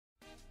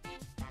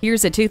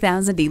Here's a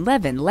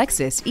 2011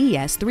 Lexus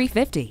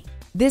ES350.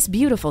 This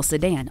beautiful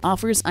sedan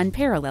offers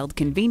unparalleled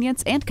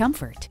convenience and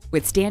comfort,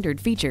 with standard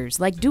features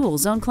like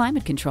dual-zone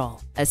climate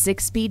control, a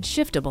 6-speed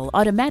shiftable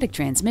automatic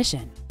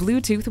transmission,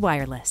 Bluetooth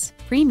wireless,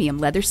 premium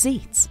leather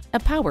seats, a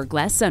power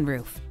glass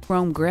sunroof,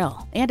 chrome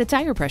grille, and a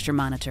tire pressure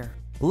monitor.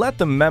 Let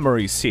the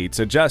memory seats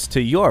adjust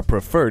to your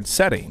preferred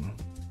setting.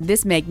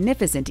 This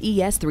magnificent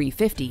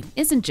ES350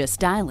 isn't just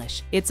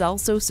stylish, it's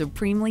also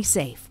supremely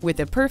safe with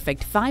a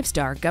perfect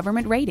 5-star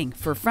government rating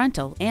for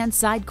frontal and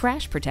side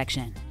crash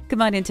protection.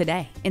 Come on in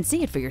today and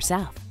see it for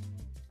yourself.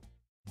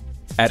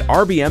 At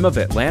RBM of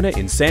Atlanta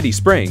in Sandy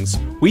Springs,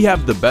 we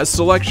have the best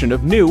selection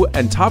of new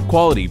and top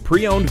quality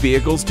pre-owned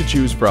vehicles to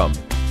choose from.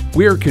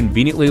 We are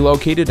conveniently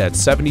located at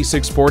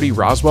 7640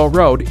 Roswell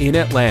Road in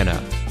Atlanta.